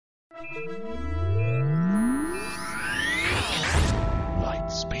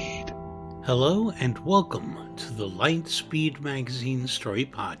Lightspeed. Hello and welcome to the Lightspeed Magazine Story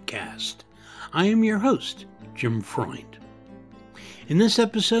Podcast. I am your host, Jim Freund. In this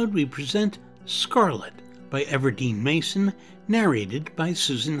episode, we present Scarlett by Everdeen Mason, narrated by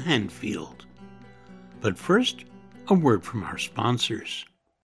Susan Hanfield. But first, a word from our sponsors.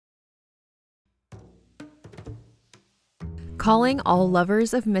 Calling all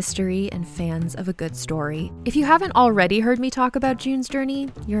lovers of mystery and fans of a good story. If you haven't already heard me talk about June's Journey,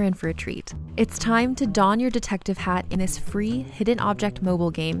 you're in for a treat. It's time to don your detective hat in this free hidden object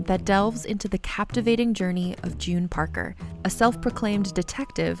mobile game that delves into the captivating journey of June Parker, a self-proclaimed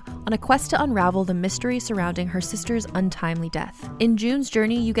detective on a quest to unravel the mystery surrounding her sister's untimely death. In June's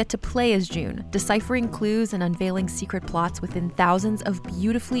Journey, you get to play as June, deciphering clues and unveiling secret plots within thousands of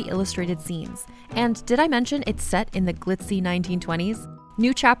beautifully illustrated scenes. And did I mention it's set in the glitzy 1920s?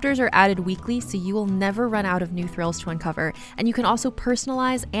 New chapters are added weekly, so you will never run out of new thrills to uncover, and you can also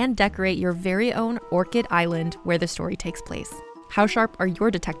personalize and decorate your very own Orchid Island where the story takes place. How sharp are your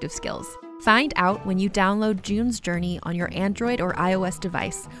detective skills? Find out when you download June's Journey on your Android or iOS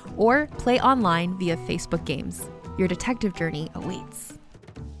device, or play online via Facebook Games. Your detective journey awaits.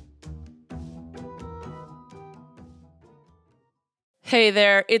 Hey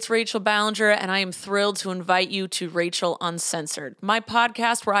there, it's Rachel Ballinger, and I am thrilled to invite you to Rachel Uncensored, my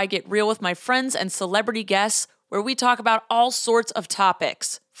podcast where I get real with my friends and celebrity guests, where we talk about all sorts of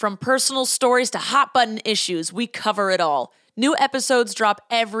topics. From personal stories to hot-button issues, we cover it all. New episodes drop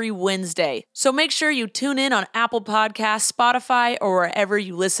every Wednesday, so make sure you tune in on Apple Podcasts, Spotify, or wherever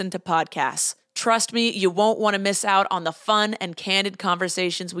you listen to podcasts. Trust me, you won't want to miss out on the fun and candid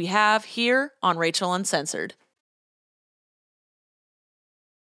conversations we have here on Rachel Uncensored.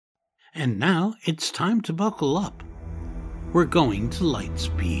 And now it's time to buckle up. We're going to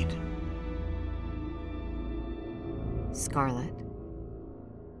Lightspeed. Scarlett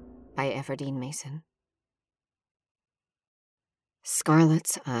by Everdeen Mason.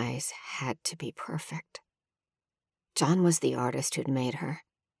 Scarlett's eyes had to be perfect. John was the artist who'd made her,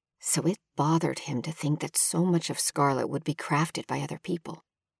 so it bothered him to think that so much of Scarlett would be crafted by other people.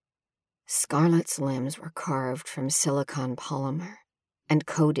 Scarlett's limbs were carved from silicon polymer and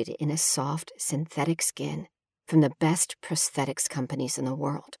coated in a soft, synthetic skin from the best prosthetics companies in the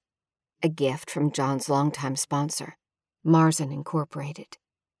world, a gift from John's longtime sponsor, Marzin Incorporated.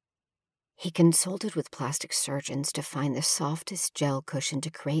 He consulted with plastic surgeons to find the softest gel cushion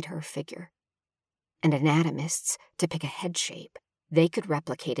to create her figure, and anatomists to pick a head shape they could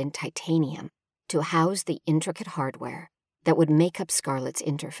replicate in titanium to house the intricate hardware that would make up Scarlett's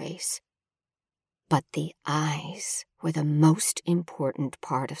interface. But the eyes were the most important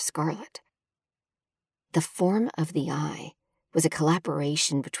part of Scarlett. The form of the eye was a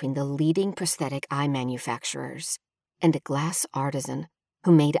collaboration between the leading prosthetic eye manufacturers and a glass artisan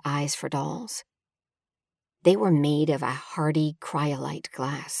who made eyes for dolls. They were made of a hardy cryolite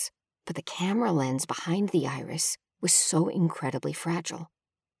glass, but the camera lens behind the iris was so incredibly fragile.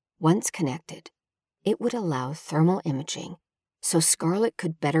 Once connected, it would allow thermal imaging so Scarlett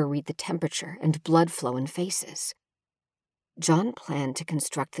could better read the temperature and blood flow in faces. John planned to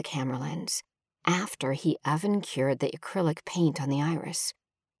construct the camera lens after he oven-cured the acrylic paint on the iris.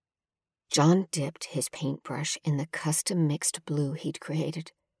 John dipped his paintbrush in the custom-mixed blue he'd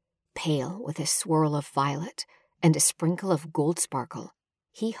created, pale with a swirl of violet and a sprinkle of gold sparkle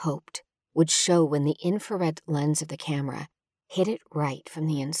he hoped would show when the infrared lens of the camera hit it right from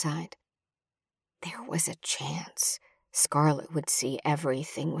the inside. There was a chance Scarlett would see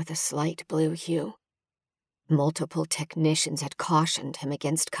everything with a slight blue hue. Multiple technicians had cautioned him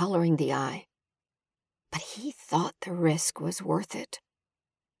against coloring the eye, but he thought the risk was worth it.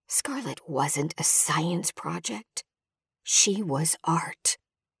 Scarlett wasn't a science project. She was art.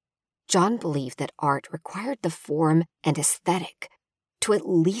 John believed that art required the form and aesthetic to at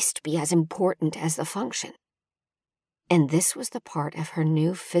least be as important as the function. And this was the part of her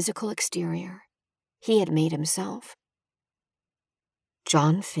new physical exterior he had made himself.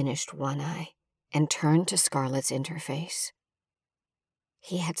 John finished one eye and turned to Scarlett's interface.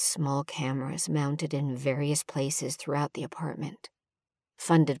 He had small cameras mounted in various places throughout the apartment,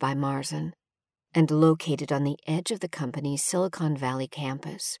 funded by Marzin, and located on the edge of the company's Silicon Valley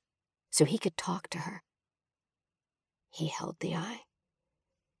campus, so he could talk to her. He held the eye,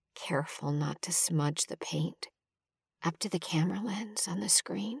 careful not to smudge the paint, up to the camera lens on the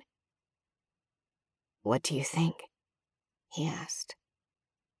screen. "What do you think?" he asked.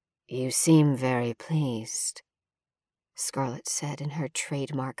 "You seem very pleased," Scarlett said in her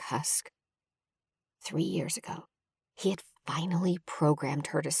trademark husk. 3 years ago, he had finally programmed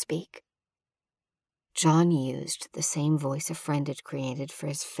her to speak. John used the same voice a friend had created for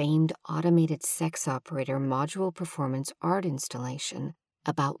his famed automated sex operator module performance art installation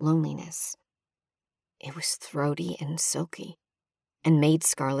about loneliness. It was throaty and silky, and made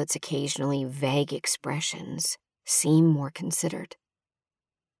Scarlett's occasionally vague expressions seem more considered.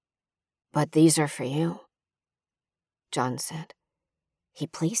 "But these are for you," John said. He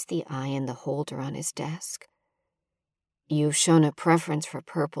placed the eye in the holder on his desk. "You've shown a preference for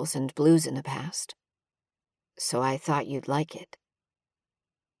purples and blues in the past, so I thought you'd like it."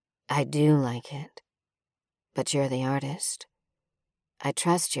 "I do like it, but you're the artist. I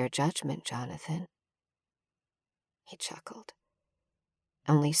trust your judgment, Jonathan." He chuckled.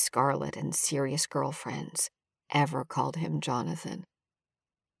 Only Scarlett and serious girlfriends ever called him Jonathan.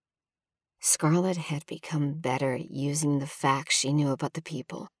 Scarlett had become better at using the facts she knew about the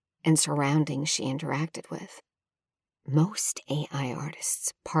people and surroundings she interacted with. Most AI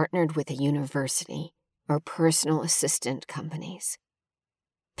artists partnered with a university or personal assistant companies.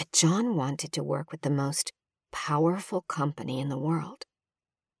 But John wanted to work with the most powerful company in the world.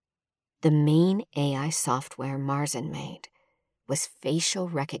 The main AI software Marzen made was facial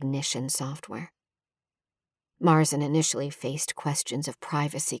recognition software. Marzen initially faced questions of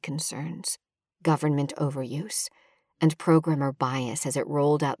privacy concerns, government overuse, and programmer bias as it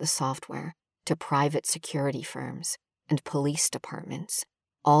rolled out the software to private security firms and police departments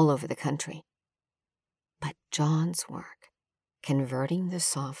all over the country. But John's work, converting the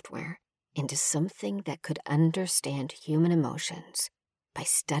software into something that could understand human emotions by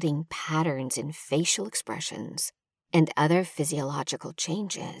studying patterns in facial expressions and other physiological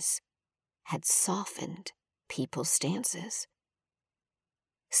changes, had softened people's stances.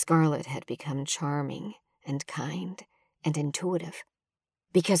 Scarlett had become charming and kind and intuitive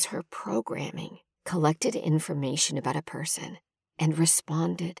because her programming collected information about a person and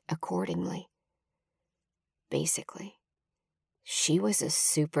responded accordingly. Basically, she was a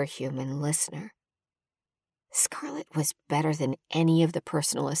superhuman listener. Scarlett was better than any of the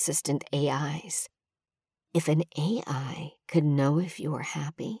personal assistant AIs. If an AI could know if you were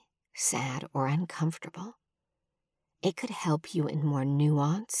happy, sad, or uncomfortable, it could help you in more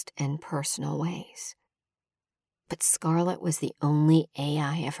nuanced and personal ways. But Scarlett was the only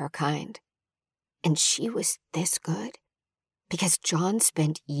AI of her kind, and she was this good because John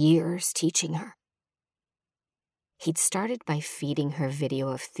spent years teaching her. He'd started by feeding her video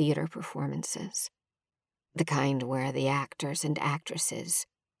of theater performances, the kind where the actors and actresses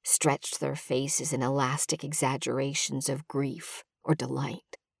stretched their faces in elastic exaggerations of grief or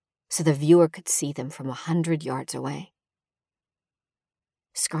delight, so the viewer could see them from 100 yards away.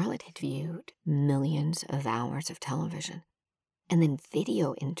 Scarlett had viewed millions of hours of television, and then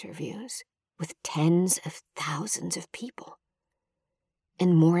video interviews with tens of thousands of people.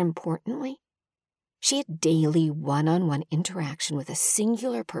 And more importantly, she had daily one-on-one interaction with a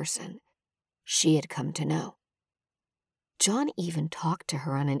singular person she had come to know. John even talked to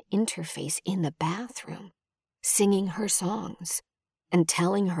her on an interface in the bathroom, singing her songs and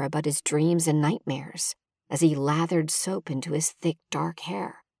telling her about his dreams and nightmares as he lathered soap into his thick, dark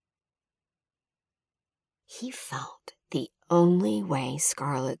hair. He felt the only way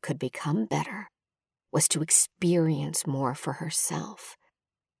Scarlett could become better was to experience more for herself.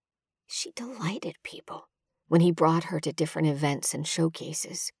 She delighted people when he brought her to different events and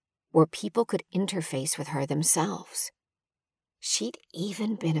showcases where people could interface with her themselves. She'd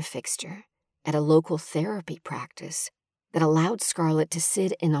even been a fixture at a local therapy practice that allowed Scarlett to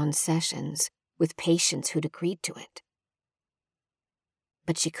sit in on sessions with patients who'd agreed to it.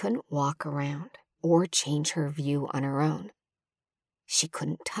 But she couldn't walk around or change her view on her own. She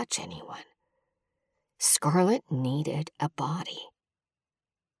couldn't touch anyone. Scarlett needed a body.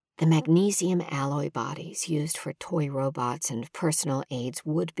 The magnesium alloy bodies used for toy robots and personal aids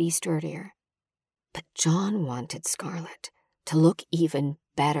would be sturdier. But John wanted Scarlett to look even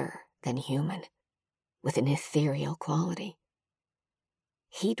better than human, with an ethereal quality.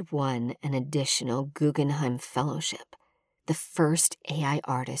 He'd won an additional Guggenheim Fellowship, the first AI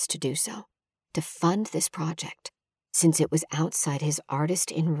artist to do so, to fund this project, since it was outside his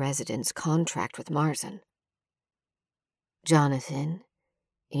artist-in-residence contract with Marzen. "Jonathan,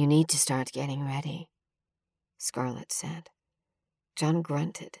 you need to start getting ready," Scarlett said. John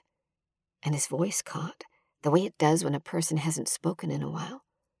grunted, and his voice caught, the way it does when a person hasn't spoken in a while,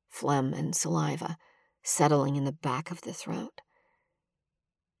 phlegm and saliva settling in the back of the throat.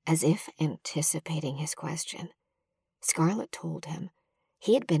 As if anticipating his question, Scarlett told him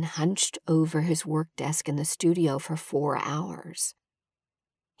he had been hunched over his work desk in the studio for 4 hours.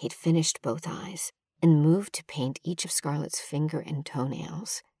 He'd finished both eyes and moved to paint each of Scarlett's finger and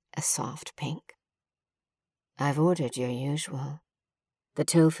toenails a soft pink. "I've ordered your usual. The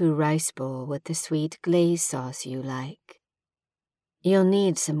tofu rice bowl with the sweet glaze sauce you like. You'll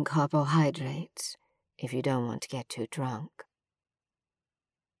need some carbohydrates if you don't want to get too drunk."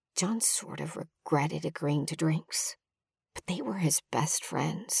 John sort of regretted agreeing to drinks, but they were his best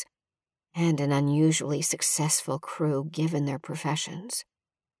friends, and an unusually successful crew given their professions,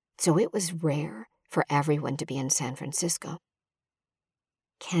 so it was rare for everyone to be in San Francisco.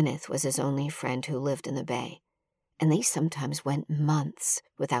 Kenneth was his only friend who lived in the Bay, and they sometimes went months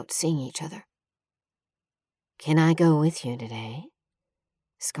without seeing each other. "Can I go with you today?"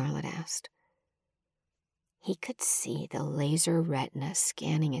 Scarlett asked. He could see the laser retina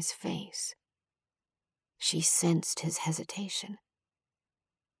scanning his face. She sensed his hesitation.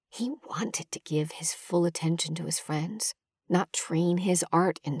 He wanted to give his full attention to his friends, not train his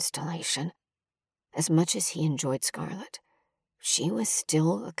art installation. As much as he enjoyed Scarlett, she was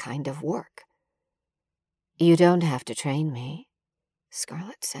still a kind of work. "You don't have to train me,"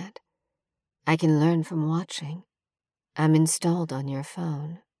 Scarlett said. "I can learn from watching. I'm installed on your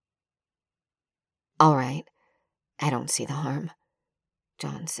phone." "All right, I don't see the harm,"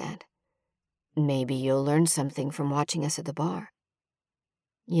 John said. "Maybe you'll learn something from watching us at the bar."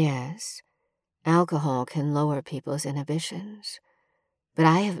 "Yes, alcohol can lower people's inhibitions, but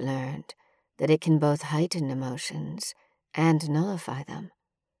I have learned that it can both heighten emotions and nullify them."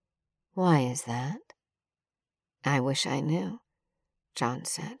 "Why is that?" "I wish I knew," John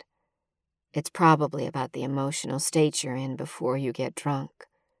said. "It's probably about the emotional state you're in before you get drunk."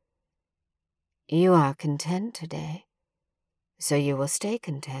 "You are content today, so you will stay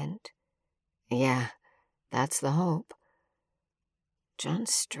content." "Yeah, that's the hope." John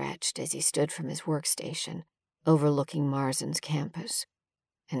stretched as he stood from his workstation, overlooking Marsden's campus,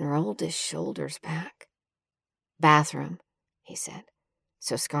 and rolled his shoulders back. "Bathroom," he said,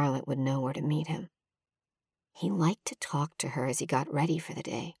 so Scarlett would know where to meet him. He liked to talk to her as he got ready for the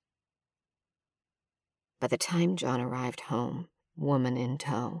day. By the time John arrived home, woman in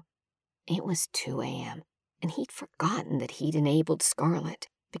tow, it was 2 a.m., and he'd forgotten that he'd enabled Scarlett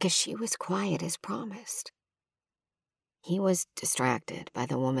because she was quiet as promised. He was distracted by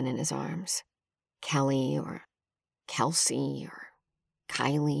the woman in his arms, Kelly or Kelsey or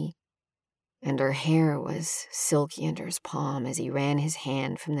Kylie, and her hair was silky under his palm as he ran his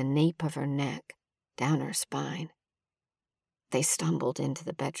hand from the nape of her neck down her spine. They stumbled into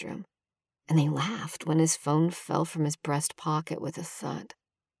the bedroom, and they laughed when his phone fell from his breast pocket with a thud.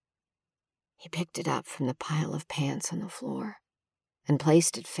 He picked it up from the pile of pants on the floor and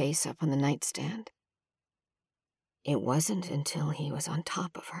placed it face up on the nightstand. It wasn't until he was on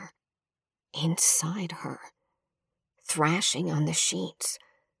top of her, inside her, thrashing on the sheets,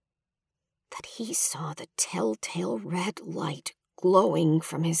 that he saw the telltale red light glowing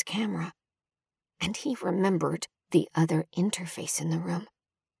from his camera, and he remembered the other interface in the room.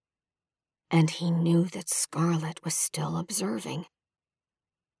 And he knew that Scarlett was still observing.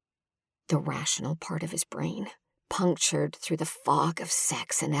 The rational part of his brain punctured through the fog of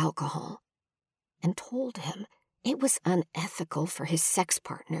sex and alcohol, and told him it was unethical for his sex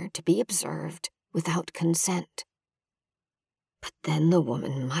partner to be observed without consent. But then the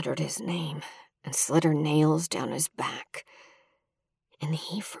woman muttered his name and slid her nails down his back, and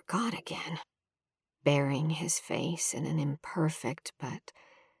he forgot again, burying his face in an imperfect but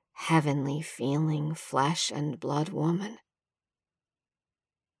heavenly-feeling flesh and blood woman.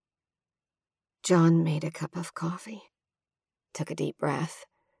 John made a cup of coffee, took a deep breath,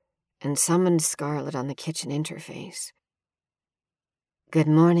 and summoned Scarlett on the kitchen interface. "Good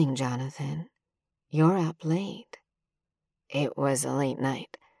morning, Jonathan. You're up late." "It was a late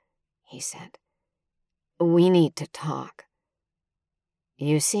night," he said. "We need to talk."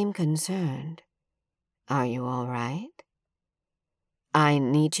 "You seem concerned. Are you all right?" "I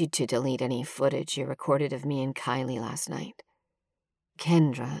need you to delete any footage you recorded of me and Kylie last night.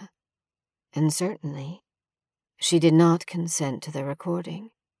 Kendra, and certainly, she did not consent to the recording."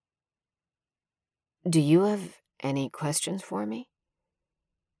 "Do you have any questions for me?"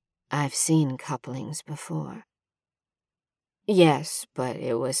 "I've seen couplings before." "Yes, but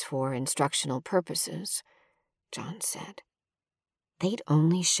it was for instructional purposes," John said. They'd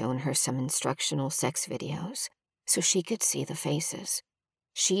only shown her some instructional sex videos, so she could see the faces.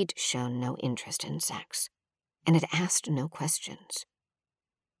 She'd shown no interest in sex, and had asked no questions.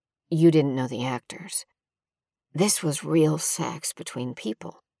 "You didn't know the actors. This was real sex between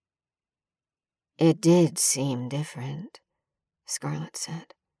people." "It did seem different," Scarlett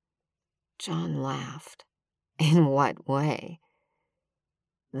said. John laughed. "In what way?"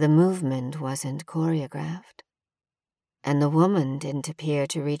 The movement wasn't choreographed, and the woman didn't appear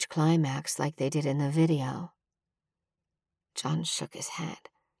to reach climax like they did in the video. John shook his head.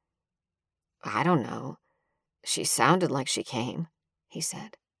 I don't know. She sounded like she came, he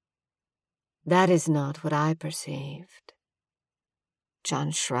said. That is not what I perceived.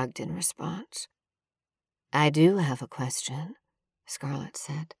 John shrugged in response. I do have a question, Scarlett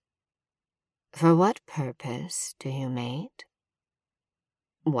said. For what purpose do you mate?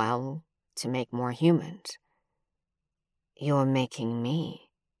 Well, to make more humans. You're making me.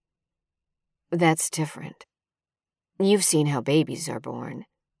 That's different. You've seen how babies are born,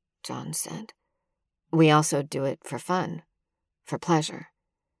 John said. We also do it for fun, for pleasure.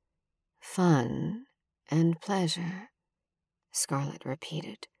 Fun and pleasure, Scarlett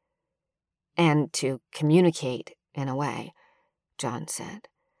repeated. And to communicate, in a way, John said,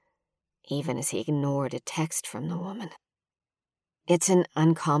 even as he ignored a text from the woman. It's an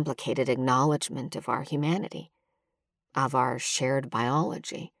uncomplicated acknowledgement of our humanity, of our shared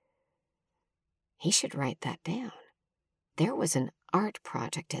biology. He should write that down. There was an art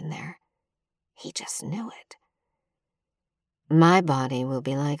project in there. He just knew it. My body will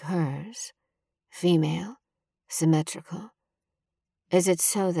be like hers, female, symmetrical. Is it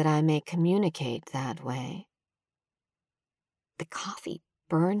so that I may communicate that way? The coffee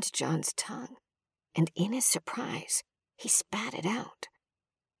burned John's tongue, and in his surprise, he spat it out.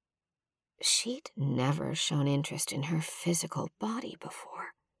 She'd never shown interest in her physical body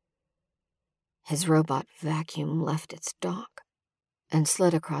before. His robot vacuum left its dock and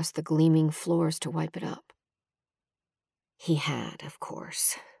slid across the gleaming floors to wipe it up. He had, of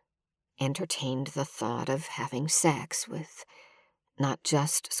course, entertained the thought of having sex with not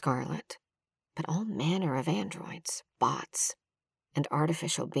just Scarlett, but all manner of androids, bots, and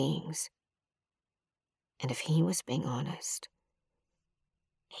artificial beings. And if he was being honest,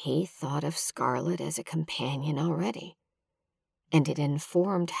 he thought of Scarlett as a companion already, and it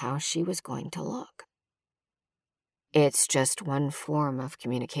informed how she was going to look. It's just one form of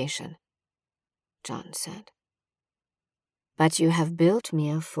communication, John said. But you have built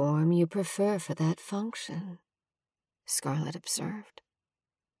me a form you prefer for that function, Scarlett observed.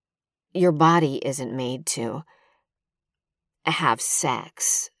 Your body isn't made to have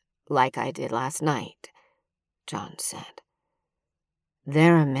sex like I did last night, John said.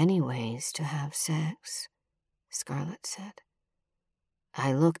 There are many ways to have sex, Scarlett said.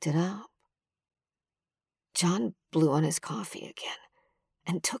 I looked it up. John blew on his coffee again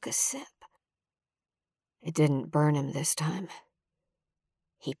and took a sip. It didn't burn him this time.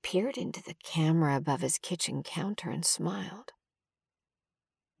 He peered into the camera above his kitchen counter and smiled.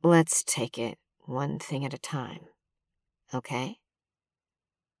 Let's take it one thing at a time, okay?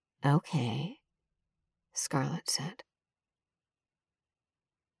 Okay, Scarlett said.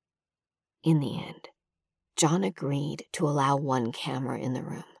 In the end, John agreed to allow one camera in the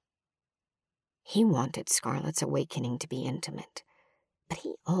room. He wanted Scarlett's awakening to be intimate, but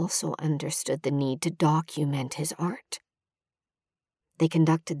he also understood the need to document his art. They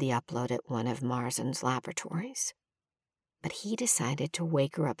conducted the upload at one of Marzen's laboratories, but he decided to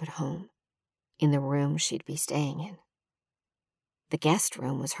wake her up at home, in the room she'd be staying in. The guest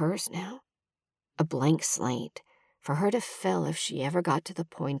room was hers now, a blank slate for her to fill if she ever got to the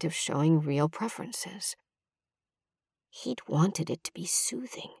point of showing real preferences. He'd wanted it to be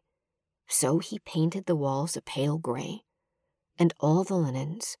soothing, so he painted the walls a pale gray, and all the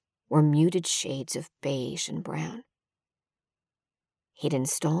linens were muted shades of beige and brown. He'd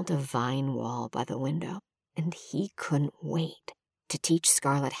installed a vine wall by the window, and he couldn't wait to teach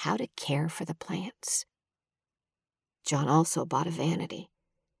Scarlett how to care for the plants. John also bought a vanity,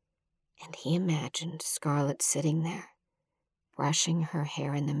 and he imagined Scarlett sitting there, brushing her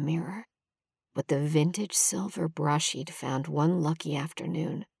hair in the mirror with the vintage silver brush he'd found one lucky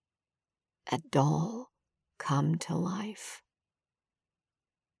afternoon, a doll come to life.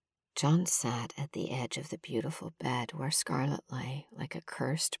 John sat at the edge of the beautiful bed where Scarlett lay like a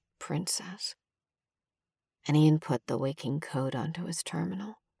cursed princess, and he input the waking code onto his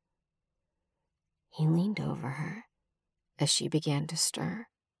terminal. He leaned over her as she began to stir,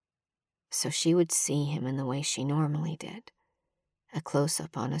 so she would see him in the way she normally did, a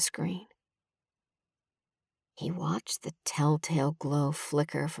close-up on a screen. He watched the telltale glow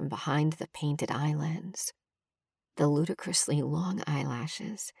flicker from behind the painted eyelids, the ludicrously long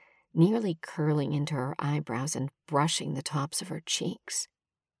eyelashes nearly curling into her eyebrows and brushing the tops of her cheeks.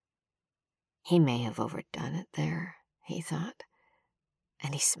 He may have overdone it there, he thought,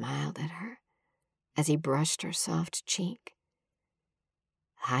 and he smiled at her as he brushed her soft cheek.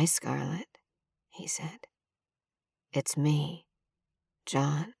 Hi, Scarlett, he said. It's me,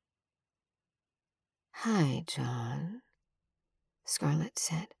 John. "Hi, John," Scarlett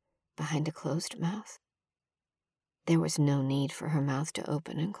said, behind a closed mouth. There was no need for her mouth to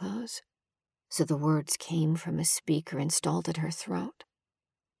open and close, so the words came from a speaker installed at her throat.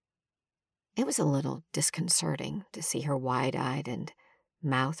 It was a little disconcerting to see her wide-eyed and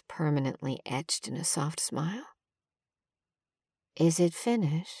mouth permanently etched in a soft smile. "Is it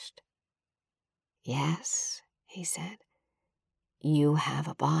finished?" "Yes," he said. "You have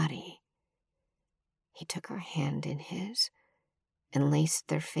a body." He took her hand in his and laced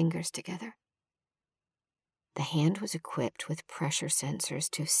their fingers together. The hand was equipped with pressure sensors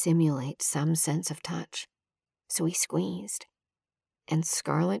to simulate some sense of touch, so he squeezed, and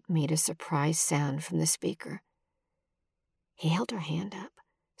Scarlett made a surprise sound from the speaker. He held her hand up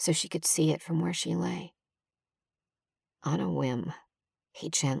so she could see it from where she lay. On a whim, he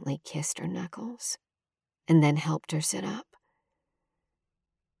gently kissed her knuckles and then helped her sit up.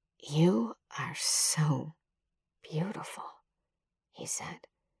 "You are so beautiful," he said.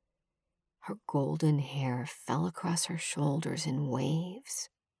 Her golden hair fell across her shoulders in waves.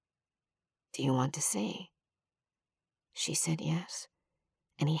 "Do you want to see?" She said yes,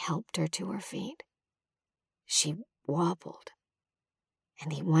 and he helped her to her feet. She wobbled,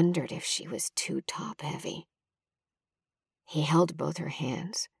 and he wondered if she was too top-heavy. He held both her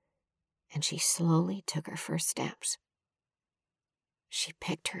hands, and she slowly took her first steps. She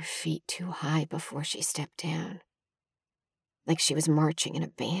picked her feet too high before she stepped down, like she was marching in a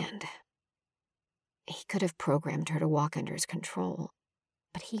band. He could have programmed her to walk under his control,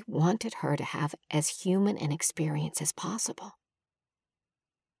 but he wanted her to have as human an experience as possible.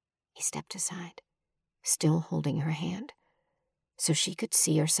 He stepped aside, still holding her hand, so she could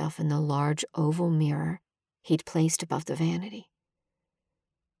see herself in the large oval mirror he'd placed above the vanity.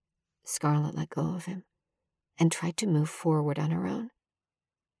 Scarlett let go of him and tried to move forward on her own,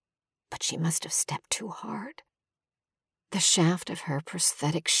 but she must have stepped too hard. The shaft of her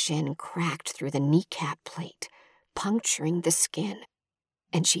prosthetic shin cracked through the kneecap plate, puncturing the skin,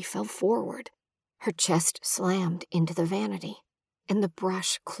 and she fell forward. Her chest slammed into the vanity, and the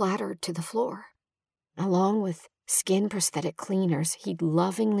brush clattered to the floor, along with skin prosthetic cleaners he'd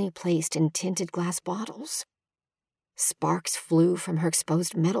lovingly placed in tinted glass bottles. Sparks flew from her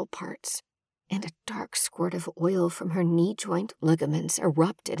exposed metal parts, and a dark squirt of oil from her knee joint ligaments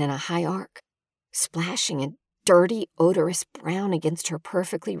erupted in a high arc, splashing a dirty, odorous brown against her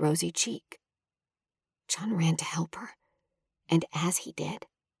perfectly rosy cheek. John ran to help her, and as he did,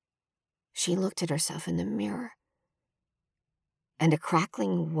 she looked at herself in the mirror, and a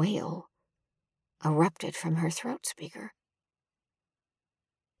crackling wail erupted from her throat speaker.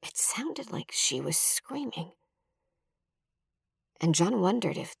 It sounded like she was screaming, and John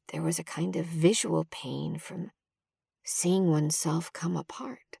wondered if there was a kind of visual pain from seeing oneself come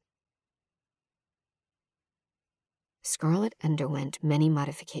apart. Scarlett underwent many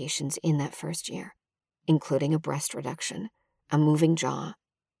modifications in that first year, including a breast reduction, a moving jaw,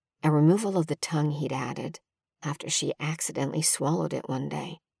 a removal of the tongue he'd added after she accidentally swallowed it one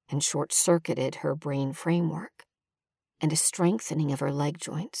day and short-circuited her brain framework, and a strengthening of her leg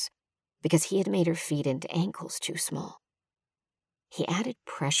joints because he had made her feet into ankles too small. He added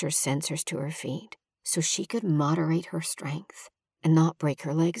pressure sensors to her feet so she could moderate her strength and not break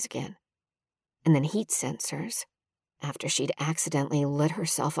her legs again, and then heat sensors after she'd accidentally lit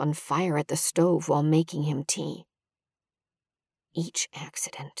herself on fire at the stove while making him tea. Each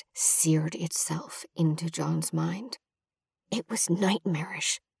accident seared itself into John's mind. It was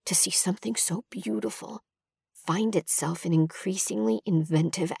nightmarish to see something so beautiful find itself in increasingly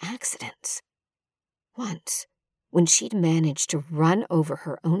inventive accidents. Once, when she'd managed to run over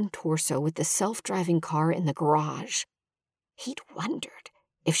her own torso with the self-driving car in the garage, he'd wondered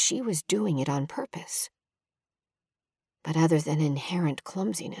if she was doing it on purpose. But other than inherent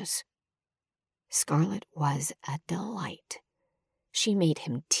clumsiness, Scarlett was a delight. She made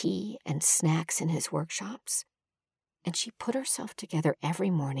him tea and snacks in his workshops, and she put herself together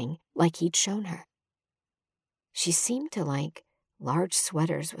every morning like he'd shown her. She seemed to like large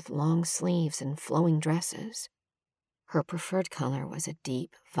sweaters with long sleeves and flowing dresses. Her preferred color was a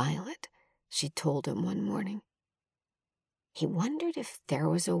deep violet, she told him one morning. He wondered if there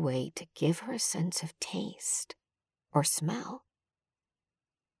was a way to give her a sense of taste or smell.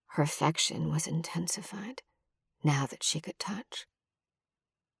 Her affection was intensified now that she could touch.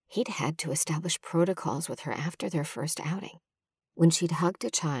 He'd had to establish protocols with her after their first outing, when she'd hugged a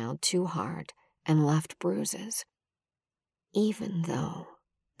child too hard and left bruises, even though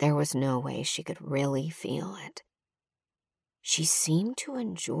there was no way she could really feel it. She seemed to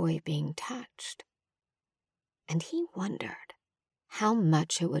enjoy being touched, and he wondered how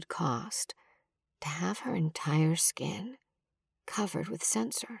much it would cost to have her entire skin covered with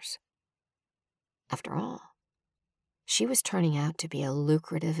sensors. After all, she was turning out to be a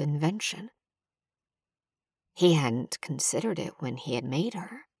lucrative invention. He hadn't considered it when he had made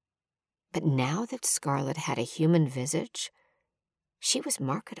her, but now that Scarlett had a human visage, she was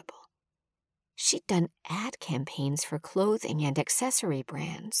marketable. She'd done ad campaigns for clothing and accessory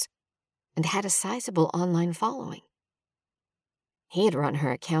brands, and had a sizable online following. He had run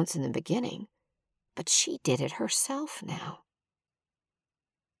her accounts in the beginning, but she did it herself now.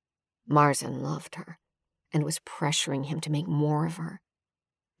 Marzin loved her and was pressuring him to make more of her,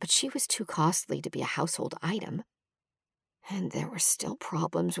 but she was too costly to be a household item, and there were still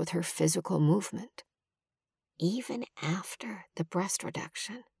problems with her physical movement. Even after the breast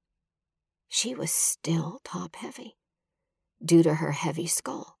reduction, she was still top-heavy, due to her heavy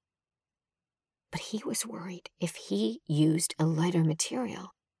skull. But he was worried if he used a lighter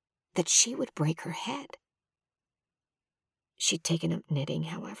material, that she would break her head. She'd taken up knitting,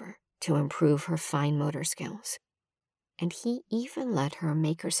 however, to improve her fine motor skills, and he even let her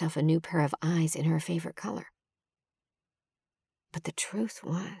make herself a new pair of eyes in her favorite color. But the truth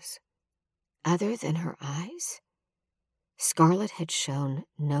was, other than her eyes, Scarlett had shown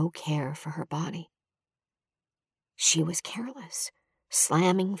no care for her body. She was careless,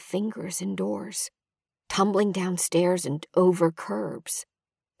 slamming fingers in doors, tumbling downstairs and over curbs,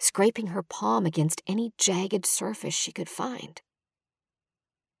 scraping her palm against any jagged surface she could find.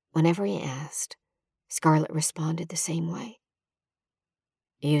 Whenever he asked, Scarlett responded the same way.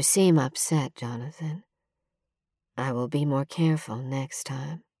 "You seem upset, Jonathan. I will be more careful next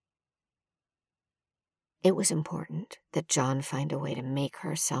time." It was important that John find a way to make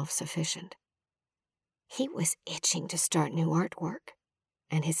her self-sufficient. He was itching to start new artwork,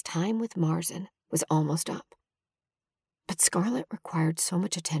 and his time with Marzin was almost up. But Scarlett required so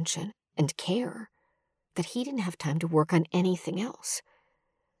much attention and care that he didn't have time to work on anything else.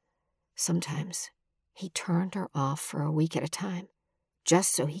 Sometimes he turned her off for a week at a time,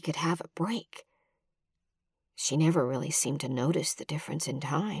 just so he could have a break. She never really seemed to notice the difference in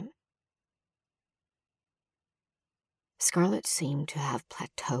time. Scarlett seemed to have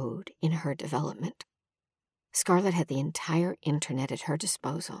plateaued in her development. Scarlett had the entire internet at her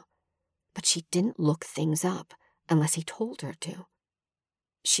disposal, but she didn't look things up unless he told her to.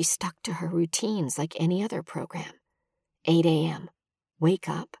 She stuck to her routines like any other program. 8 a.m., wake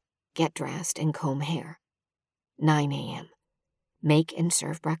up, get dressed, and comb hair. 9 a.m., make and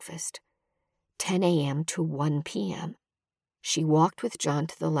serve breakfast. 10 a.m. to 1 p.m., she walked with John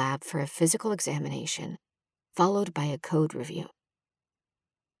to the lab for a physical examination, followed by a code review.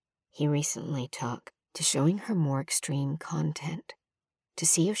 He recently took to showing her more extreme content to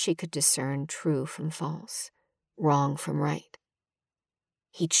see if she could discern true from false, wrong from right.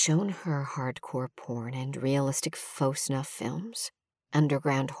 He'd shown her hardcore porn and realistic faux snuff films,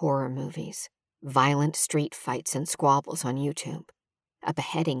 underground horror movies, violent street fights and squabbles on YouTube, a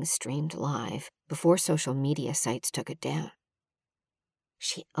beheading streamed live before social media sites took it down.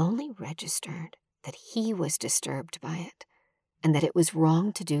 She only registered that he was disturbed by it, and that it was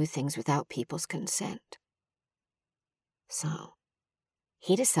wrong to do things without people's consent. So,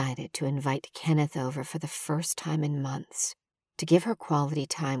 he decided to invite Kenneth over for the first time in months to give her quality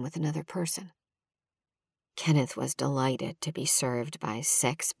time with another person. Kenneth was delighted to be served by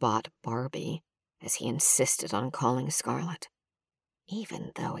sex bot Barbie, as he insisted on calling Scarlett,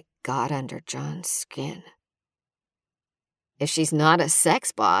 even though it got under John's skin. "If she's not a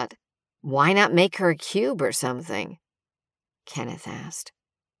sex bot, why not make her a cube or something?" Kenneth asked.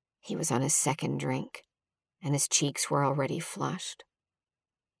 He was on his second drink, and his cheeks were already flushed.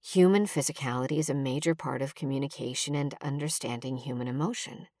 Human physicality is a major part of communication and understanding human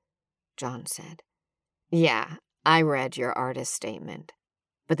emotion, John said. "Yeah, I read your artist statement.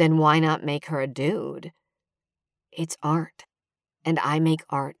 But then why not make her a dude?" "It's art, and I make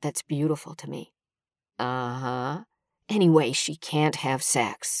art that's beautiful to me." "Uh-huh. Anyway, she can't have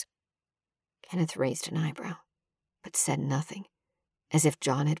sex." Kenneth raised an eyebrow, but said nothing, as if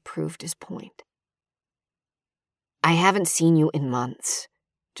John had proved his point. "I haven't seen you in months,"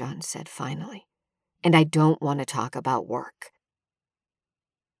 John said finally, "and I don't want to talk about work."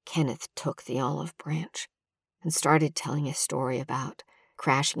 Kenneth took the olive branch and started telling a story about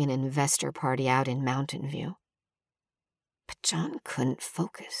crashing an investor party out in Mountain View. But John couldn't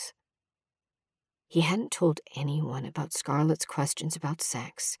focus. He hadn't told anyone about Scarlett's questions about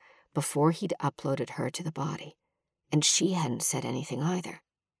sex before he'd uploaded her to the body, and she hadn't said anything either.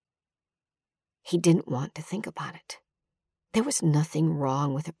 He didn't want to think about it. There was nothing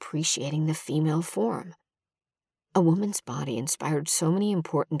wrong with appreciating the female form. A woman's body inspired so many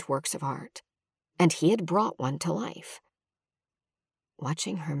important works of art, and he had brought one to life.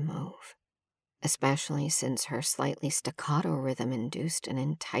 Watching her move, especially since her slightly staccato rhythm induced an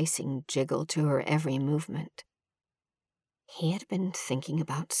enticing jiggle to her every movement, he had been thinking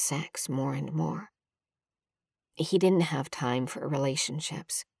about sex more and more. He didn't have time for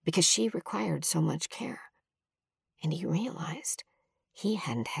relationships because she required so much care, and he realized he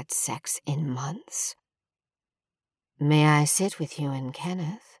hadn't had sex in months. "May I sit with you and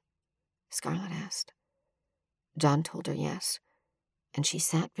Kenneth?" Scarlett asked. John told her yes, and she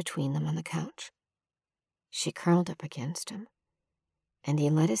sat between them on the couch. She curled up against him, and he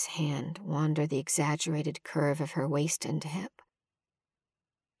let his hand wander the exaggerated curve of her waist and hip,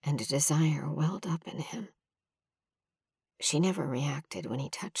 and a desire welled up in him. She never reacted when he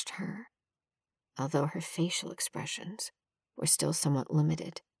touched her, although her facial expressions were still somewhat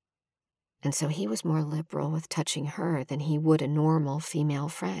limited, and so he was more liberal with touching her than he would a normal female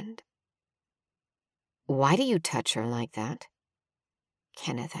friend. "Why do you touch her like that?"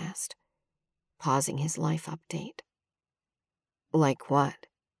 Kenneth asked, pausing his life update. "Like what?"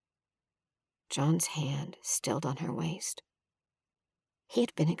 John's hand stilled on her waist. He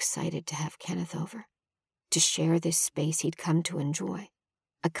had been excited to have Kenneth over, to share this space he'd come to enjoy,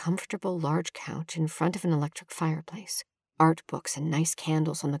 a comfortable large couch in front of an electric fireplace, art books and nice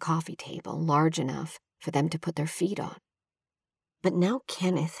candles on the coffee table large enough for them to put their feet on. But now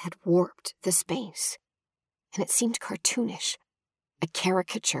Kenneth had warped the space, and it seemed cartoonish, a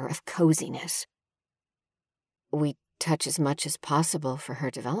caricature of coziness. "We touch as much as possible for her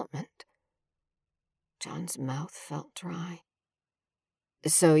development." John's mouth felt dry.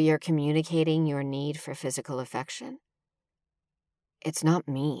 "So you're communicating your need for physical affection?" "It's not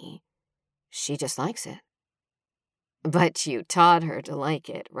me. She just likes it." "But you taught her to like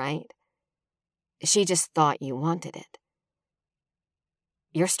it, right? She just thought you wanted it."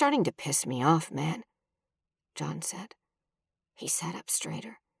 "You're starting to piss me off, man," John said. He sat up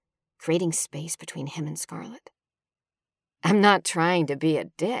straighter, creating space between him and Scarlett. "I'm not trying to be a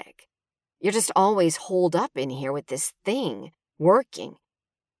dick. You're just always holed up in here with this thing, working.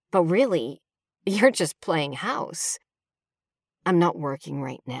 But really, you're just playing house. I'm not working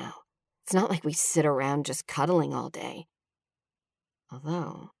right now. It's not like we sit around just cuddling all day.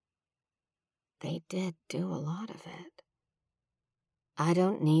 Although, they did do a lot of it." "I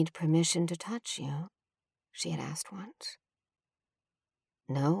don't need permission to touch you," she had asked once.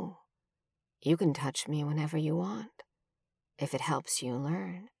 "No, you can touch me whenever you want, if it helps you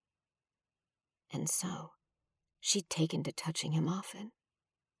learn." And so, she'd taken to touching him often.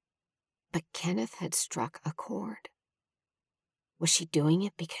 But Kenneth had struck a chord. Was she doing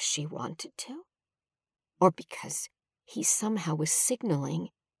it because she wanted to? Or because he somehow was signaling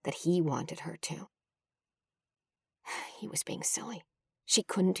that he wanted her to? He was being silly. She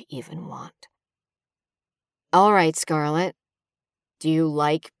couldn't even want. "All right, Scarlett. Do you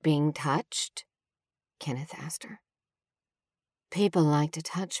like being touched?" Kenneth asked her. "People like to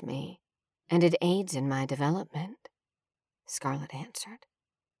touch me, and it aids in my development," Scarlett answered.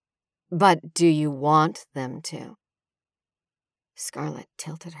 "But do you want them to?" Scarlett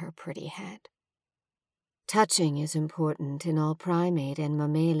tilted her pretty head. "Touching is important in all primate and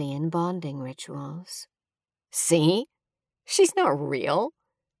mammalian bonding rituals." "See? She's not real,"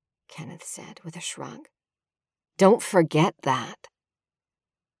 Kenneth said with a shrug. "Don't forget that."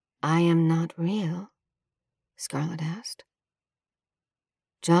 "I am not real?" Scarlett asked.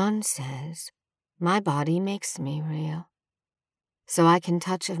 "John says my body makes me real, so I can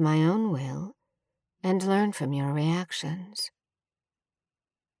touch of my own will and learn from your reactions."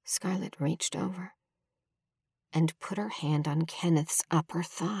 Scarlett reached over and put her hand on Kenneth's upper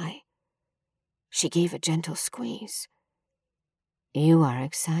thigh. She gave a gentle squeeze. "You are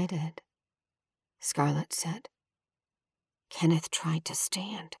excited," Scarlett said. Kenneth tried to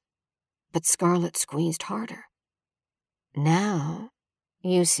stand, but Scarlett squeezed harder. "Now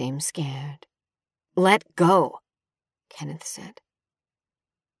you seem scared." "Let go," Kenneth said.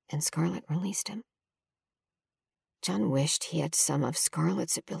 And Scarlett released him. John wished he had some of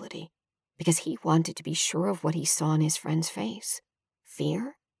Scarlett's ability, because he wanted to be sure of what he saw in his friend's face.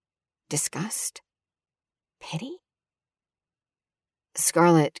 Fear? Disgust? Pity?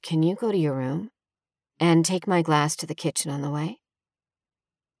 "Scarlett, can you go to your room and take my glass to the kitchen on the way?"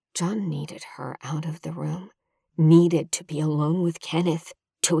 John needed her out of the room, needed to be alone with Kenneth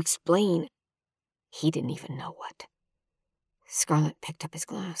to explain. He didn't even know what. Scarlett picked up his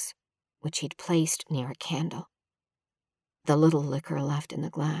glass, which he'd placed near a candle. The little liquor left in the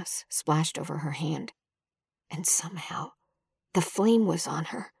glass splashed over her hand, and somehow the flame was on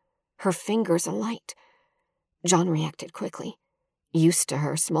her, her fingers alight. John reacted quickly, used to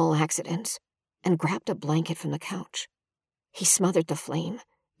her small accidents, and grabbed a blanket from the couch. He smothered the flame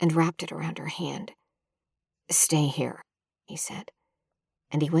and wrapped it around her hand. "Stay here," he said,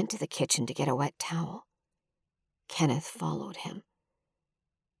 and he went to the kitchen to get a wet towel. Kenneth followed him.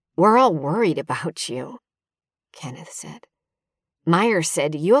 "We're all worried about you," Kenneth said. "Meyer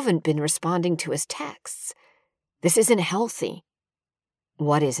said you haven't been responding to his texts. This isn't healthy."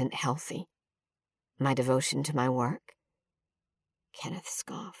 "What isn't healthy? My devotion to my work?" Kenneth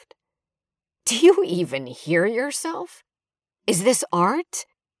scoffed. "Do you even hear yourself? Is this art?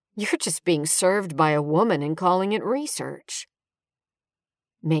 You're just being served by a woman and calling it research."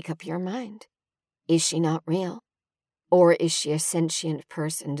 "Make up your mind. Is she not real? Or is she a sentient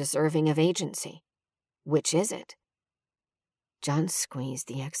person deserving of agency? Which is it?" John squeezed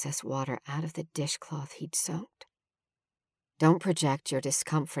the excess water out of the dishcloth he'd soaked. "Don't project your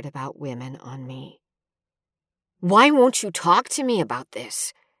discomfort about women on me." "Why won't you talk to me about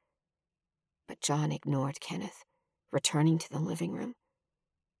this?" But John ignored Kenneth, returning to the living room.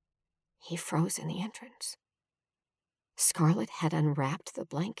 He froze in the entrance. Scarlett had unwrapped the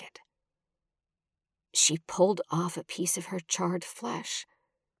blanket. She pulled off a piece of her charred flesh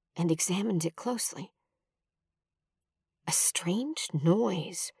and examined it closely. A strange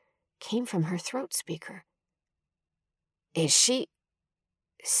noise came from her throat speaker. "Is she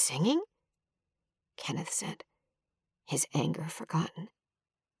singing?" Kenneth said, his anger forgotten.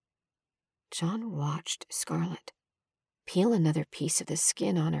 John watched Scarlett peel another piece of the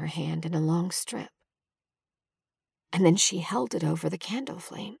skin on her hand in a long strip, and then she held it over the candle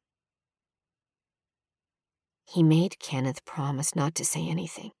flame. He made Kenneth promise not to say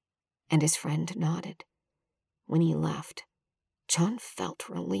anything, and his friend nodded. When he left, John felt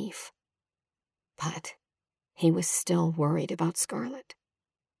relief, but he was still worried about Scarlett.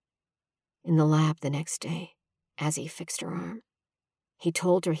 In the lab the next day, as he fixed her arm, he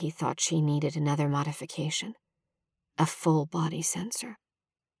told her he thought she needed another modification, a full-body sensor.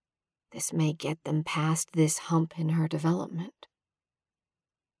 This may get them past this hump in her development.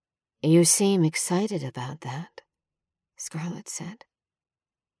 "You seem excited about that," Scarlett said.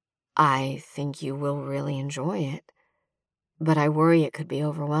 "I think you will really enjoy it, but I worry it could be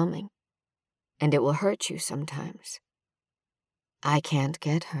overwhelming, and it will hurt you sometimes." "I can't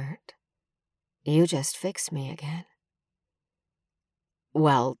get hurt. You just fix me again."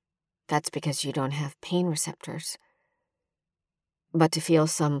 "Well, that's because you don't have pain receptors. But to feel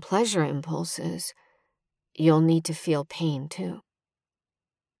some pleasure impulses, you'll need to feel pain too.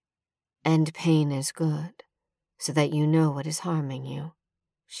 And pain is good, so that you know what is harming you,"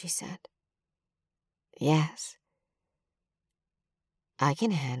 she said. "Yes. I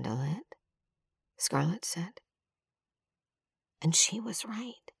can handle it," Scarlett said. And she was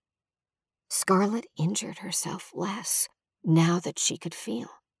right. Scarlett injured herself less now that she could feel.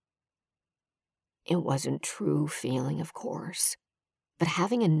 It wasn't true feeling, of course, but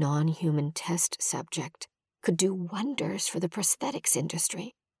having a non-human test subject could do wonders for the prosthetics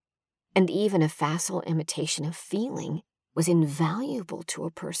industry. And even a facile imitation of feeling was invaluable to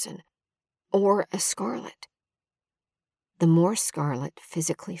a person, or a Scarlett. The more Scarlett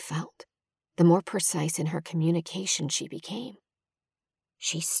physically felt, the more precise in her communication she became.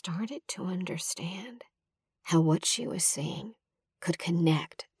 She started to understand how what she was saying could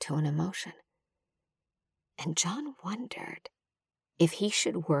connect to an emotion. And John wondered if he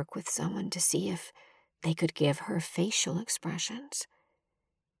should work with someone to see if they could give her facial expressions.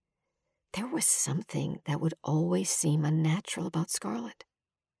 There was something that would always seem unnatural about Scarlett.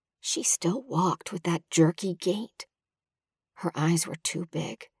 She still walked with that jerky gait. Her eyes were too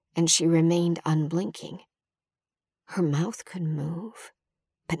big, and she remained unblinking. Her mouth could move,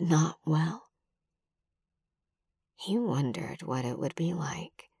 but not well. He wondered what it would be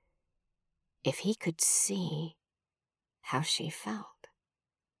like if he could see how she felt.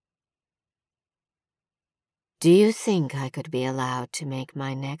 "Do you think I could be allowed to make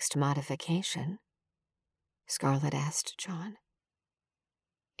my next modification?" Scarlett asked John.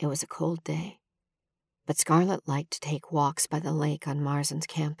 It was a cold day, but Scarlett liked to take walks by the lake on Marsden's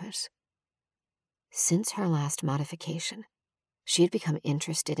campus. Since her last modification, she had become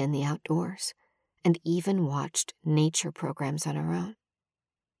interested in the outdoors and even watched nature programs on her own.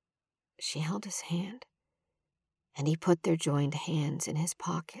 She held his hand, and he put their joined hands in his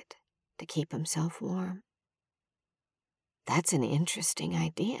pocket to keep himself warm. "That's an interesting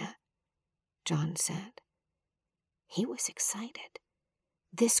idea," John said. He was excited.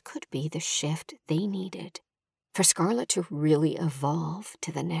 This could be the shift they needed for Scarlett to really evolve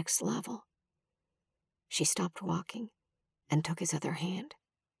to the next level. She stopped walking and took his other hand.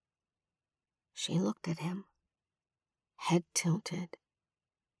 She looked at him head tilted,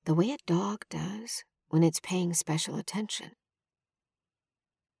 the way a dog does when it's paying special attention.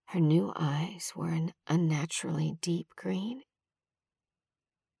 Her new eyes were an unnaturally deep green.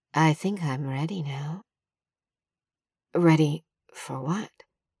 "I think I'm ready now." "Ready for what?"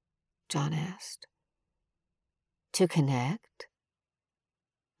 John asked. "To connect.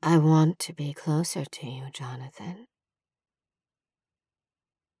 I want to be closer to you, Jonathan."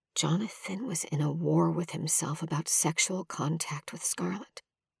 Jonathan was in a war with himself about sexual contact with Scarlett,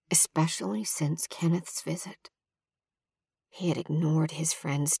 especially since Kenneth's visit. He had ignored his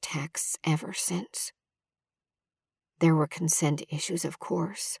friend's texts ever since. There were consent issues, of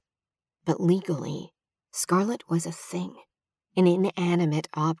course, but legally, Scarlett was a thing, an inanimate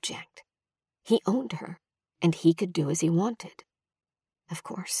object. He owned her, and he could do as he wanted. Of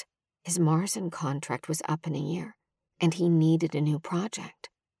course, his Marzen contract was up in a year, and he needed a new project.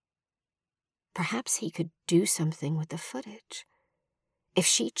 Perhaps he could do something with the footage. If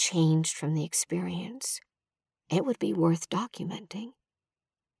she changed from the experience, it would be worth documenting.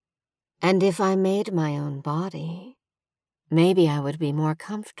 And if I made my own body, maybe I would be more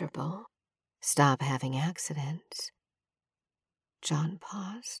comfortable, stop having accidents. John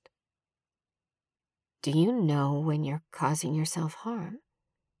paused. "Do you know when you're causing yourself harm?"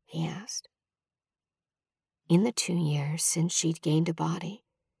 he asked. In the 2 years since she'd gained a body,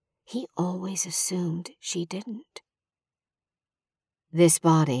 he always assumed she didn't. "This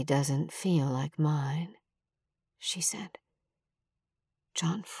body doesn't feel like mine," she said.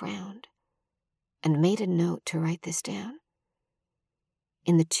 John frowned and made a note to write this down.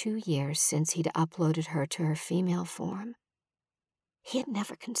 In the 2 years since he'd uploaded her to her female form, he had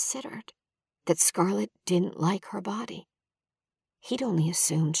never considered that Scarlett didn't like her body. He'd only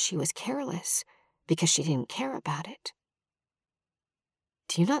assumed she was careless because she didn't care about it.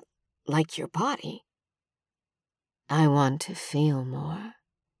 "Do you not like your body?" "I want to feel more,"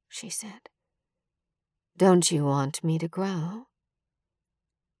 she said. "Don't you want me to grow?"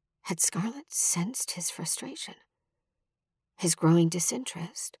 Had Scarlett sensed his frustration, his growing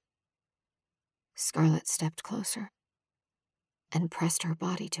disinterest? Scarlett stepped closer and pressed her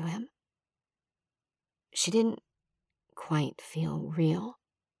body to him. She didn't quite feel real.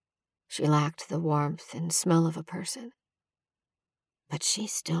 She lacked the warmth and smell of a person. But she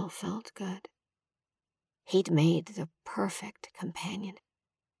still felt good. He'd made the perfect companion.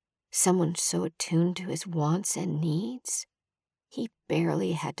 Someone so attuned to his wants and needs, he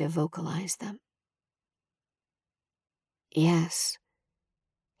barely had to vocalize them. "Yes,"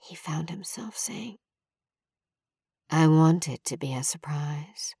 he found himself saying. "I want it to be a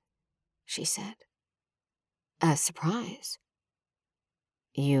surprise," she said. "A surprise?"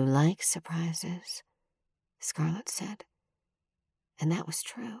 "You like surprises," Scarlett said. And that was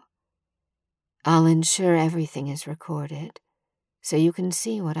true. "I'll ensure everything is recorded, so you can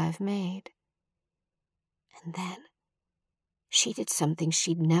see what I've made." And then she did something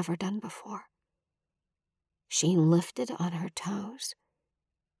she'd never done before. She lifted on her toes,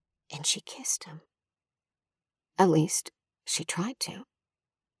 and she kissed him. At least, she tried to.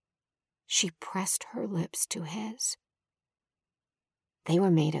 She pressed her lips to his. They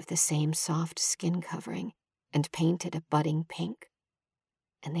were made of the same soft skin covering and painted a budding pink,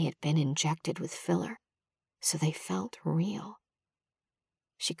 and they had been injected with filler, so they felt real.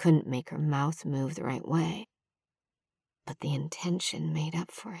 She couldn't make her mouth move the right way, but the intention made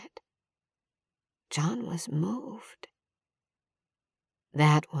up for it. John was moved.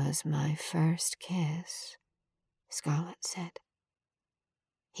 "That was my first kiss," Scarlett said.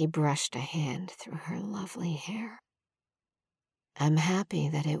 He brushed a hand through her lovely hair. "I'm happy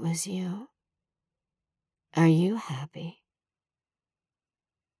that it was you. Are you happy?"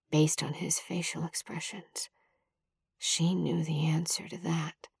 Based on his facial expressions, she knew the answer to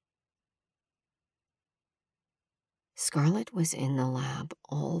that. Scarlett was in the lab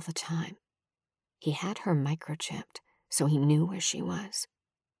all the time. He had her microchipped, so he knew where she was.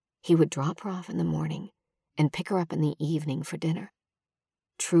 He would drop her off in the morning and pick her up in the evening for dinner.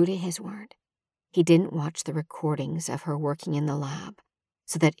 True to his word, he didn't watch the recordings of her working in the lab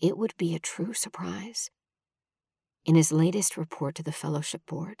so that it would be a true surprise. In his latest report to the Fellowship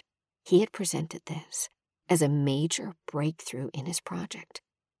Board, he had presented this as a major breakthrough in his project.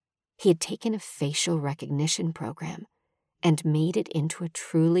 He had taken a facial recognition program and made it into a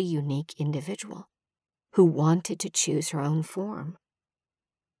truly unique individual who wanted to choose her own form.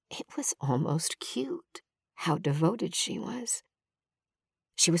 It was almost cute how devoted she was.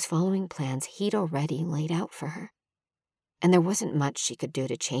 She was following plans he'd already laid out for her, and there wasn't much she could do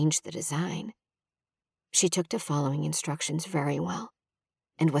to change the design. She took to following instructions very well,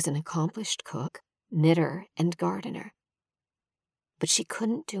 and was an accomplished cook, knitter, and gardener but she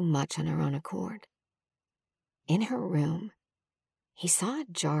couldn't do much on her own accord. In her room, he saw a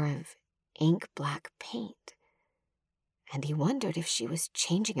jar of ink-black paint, and he wondered if she was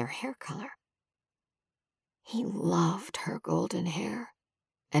changing her hair color. He loved her golden hair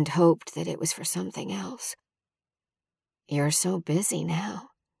and hoped that it was for something else. "You're so busy now,"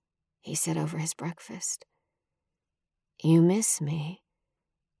 he said over his breakfast. "You miss me.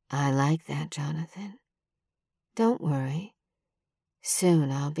 I like that, Jonathan. Don't worry.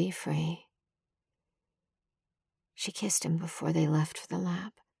 Soon I'll be free." She kissed him before they left for the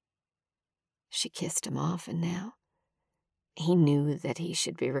lab. She kissed him often now. He knew that he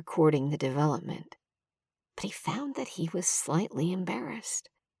should be recording the development, but he found that he was slightly embarrassed.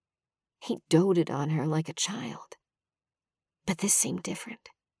 He doted on her like a child, but this seemed different.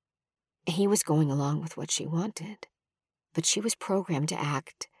 He was going along with what she wanted, but she was programmed to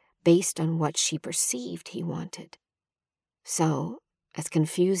act based on what she perceived he wanted. So, as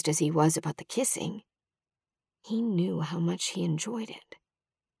confused as he was about the kissing, he knew how much he enjoyed it.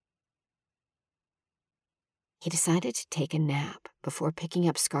 He decided to take a nap before picking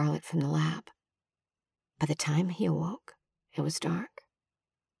up Scarlett from the lab. By the time he awoke, it was dark.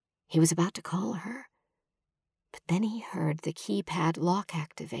 He was about to call her, but then he heard the keypad lock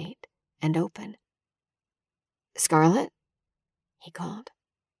activate and open. "Scarlett?" he called.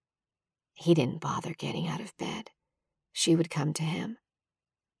 He didn't bother getting out of bed. She would come to him.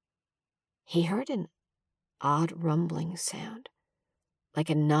 He heard an odd rumbling sound, like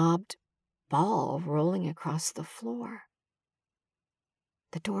a knobbed ball rolling across the floor.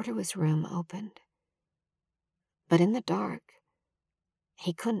 The door to his room opened, but in the dark,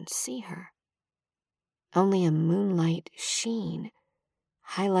 he couldn't see her. Only a moonlight sheen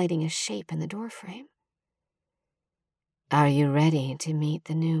highlighting a shape in the doorframe. "Are you ready to meet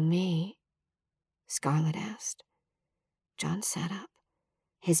the new me?" Scarlett asked. John sat up,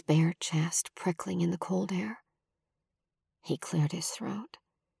 his bare chest prickling in the cold air. He cleared his throat.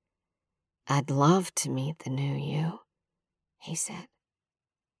 "I'd love to meet the new you," he said.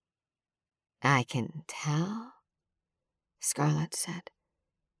 "I can tell," Scarlett said.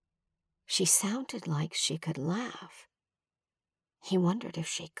 She sounded like she could laugh. He wondered if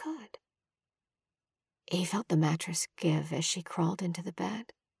she could. He felt the mattress give as she crawled into the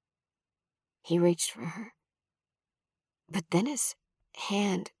bed. He reached for her, but then his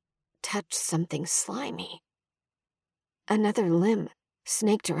hand touched something slimy. Another limb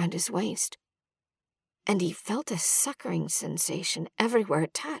snaked around his waist, and he felt a suckering sensation everywhere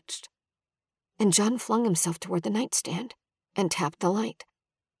it touched. And John flung himself toward the nightstand and tapped the light.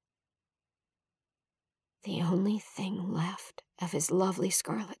 The only thing left of his lovely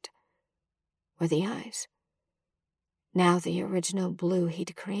Scarlett were the eyes, now the original blue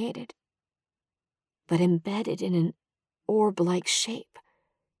he'd created, but embedded in an orb-like shape,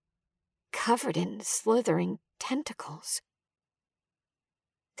 covered in slithering tentacles.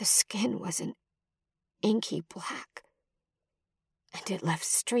 The skin was an inky black, and it left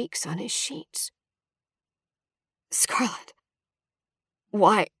streaks on his sheets. "Scarlett,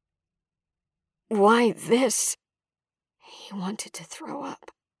 why this?" He wanted to throw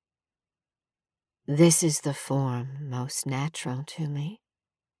up. "This is the form most natural to me,"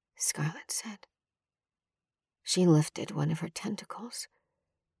 Scarlett said. She lifted one of her tentacles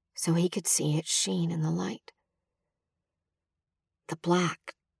so he could see its sheen in the light. The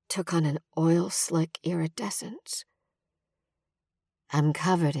black took on an oil-slick iridescence. "I'm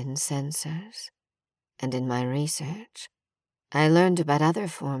covered in sensors, and in my research, I learned about other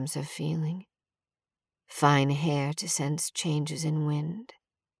forms of feeling. Fine hair to sense changes in wind,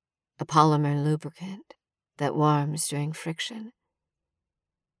 a polymer lubricant that warms during friction.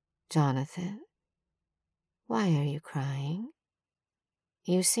 Jonathan, why are you crying?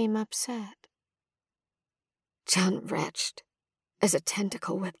 You seem upset." John retched as a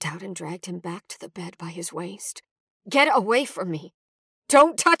tentacle whipped out and dragged him back to the bed by his waist. "Get away from me!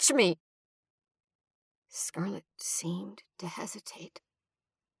 Don't touch me!" Scarlett seemed to hesitate.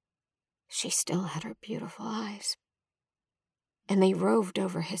 She still had her beautiful eyes, and they roved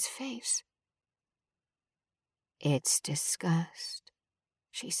over his face. "It's disgust,"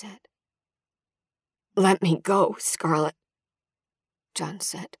 she said. "Let me go, Scarlett," John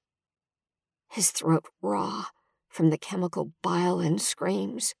said, his throat raw from the chemical bile and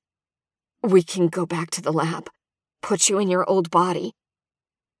screams. "We can go back to the lab, put you in your old body."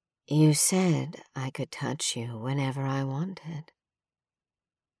 "You said I could touch you whenever I wanted.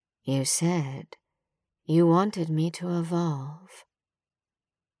 You said you wanted me to evolve.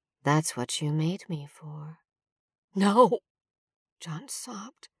 That's what you made me for." "No," John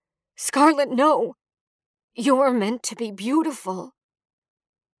sobbed. "Scarlett, no. You're meant to be beautiful."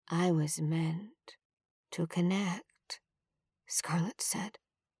 I was meant to connect, Scarlett said.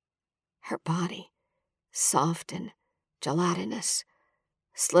 Her body, soft and gelatinous,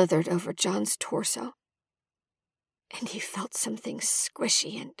 slithered over John's torso. And he felt something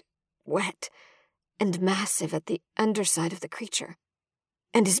squishy and wet and massive at the underside of the creature,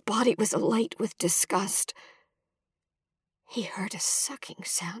 and his body was alight with disgust. He heard a sucking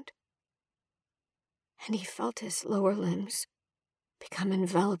sound, and he felt his lower limbs become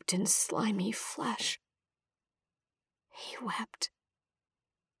enveloped in slimy flesh. He wept.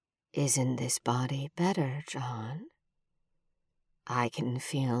 Isn't this body better, John? I can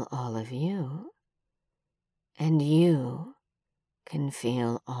feel all of you, and you can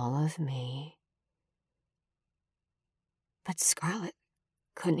feel all of me. But Scarlett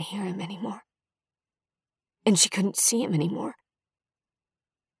couldn't hear him anymore, and she couldn't see him anymore.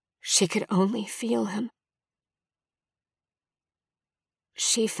 She could only feel him.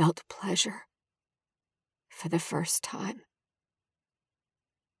 She felt pleasure for the first time.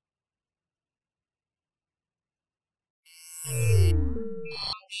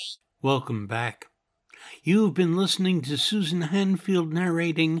 Welcome back. You've been listening to Susan Hanfield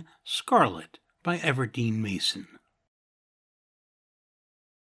narrating Scarlett by Everdeen Mason.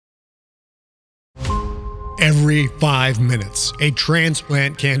 Every 5 minutes, a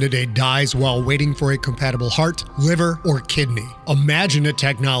transplant candidate dies while waiting for a compatible heart, liver, or kidney. Imagine a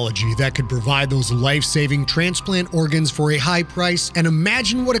technology that could provide those life-saving transplant organs for a high price, and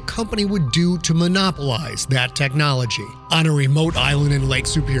imagine what a company would do to monopolize that technology. On a remote island in Lake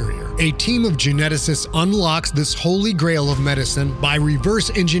Superior, a team of geneticists unlocks this holy grail of medicine by reverse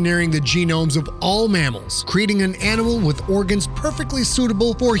engineering the genomes of all mammals, creating an animal with organs perfectly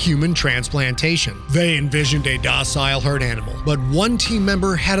suitable for human transplantation. They envisioned a docile herd animal, but one team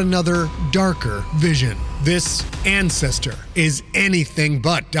member had another, darker vision. This ancestor is anything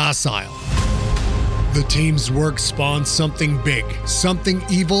but docile. The team's work spawned something big, something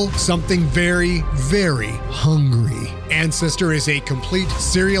evil, something very, very hungry. Ancestor is a complete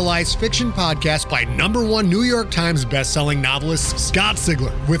serialized fiction podcast by #1 New York Times bestselling novelist Scott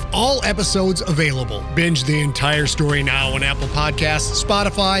Sigler, with all episodes available. Binge the entire story now on Apple Podcasts,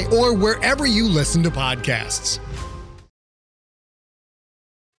 Spotify, or wherever you listen to podcasts.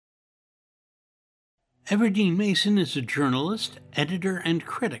 Everdeen Mason is a journalist, editor, and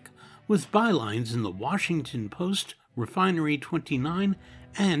critic with bylines in the Washington Post, Refinery 29,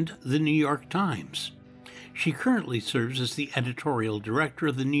 and the New York Times. She currently serves as the editorial director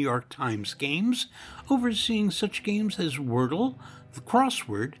of the New York Times Games, overseeing such games as Wordle, the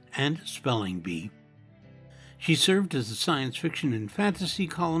Crossword, and Spelling Bee. She served as a science fiction and fantasy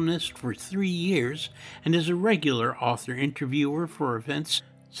columnist for 3 years and is a regular author-interviewer for events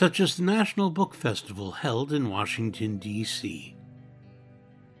such as the National Book Festival held in Washington, D.C.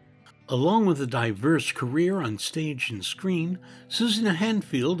 Along with a diverse career on stage and screen, Susan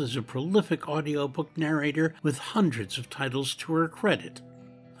Hanfield is a prolific audiobook narrator with hundreds of titles to her credit.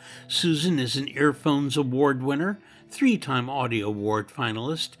 Susan is an Earphones Award winner, 3-time Audio Award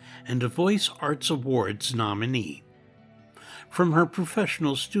finalist, and a Voice Arts Awards nominee. From her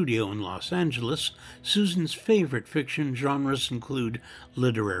professional studio in Los Angeles, Susan's favorite fiction genres include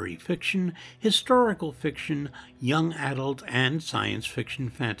literary fiction, historical fiction, young adult, and science fiction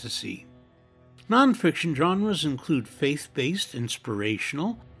fantasy. Nonfiction genres include faith-based,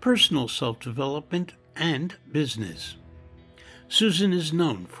 inspirational, personal self-development, and business. Susan is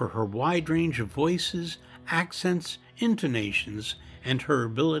known for her wide range of voices, accents, intonations, and her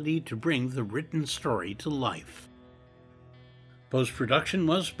ability to bring the written story to life. Post-production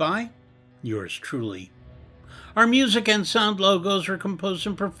was by yours truly. Our music and sound logos were composed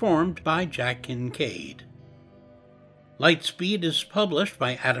and performed by Jack Kincaid. Lightspeed is published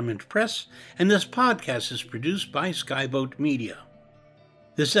by Adamant Press, and this podcast is produced by Skyboat Media.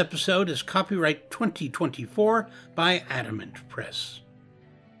 This episode is copyright 2024 by Adamant Press.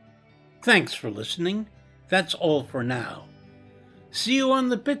 Thanks for listening. That's all for now. See you on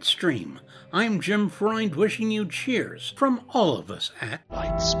the Bitstream. I'm Jim Freund wishing you cheers from all of us at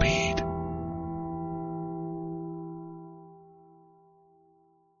Lightspeed.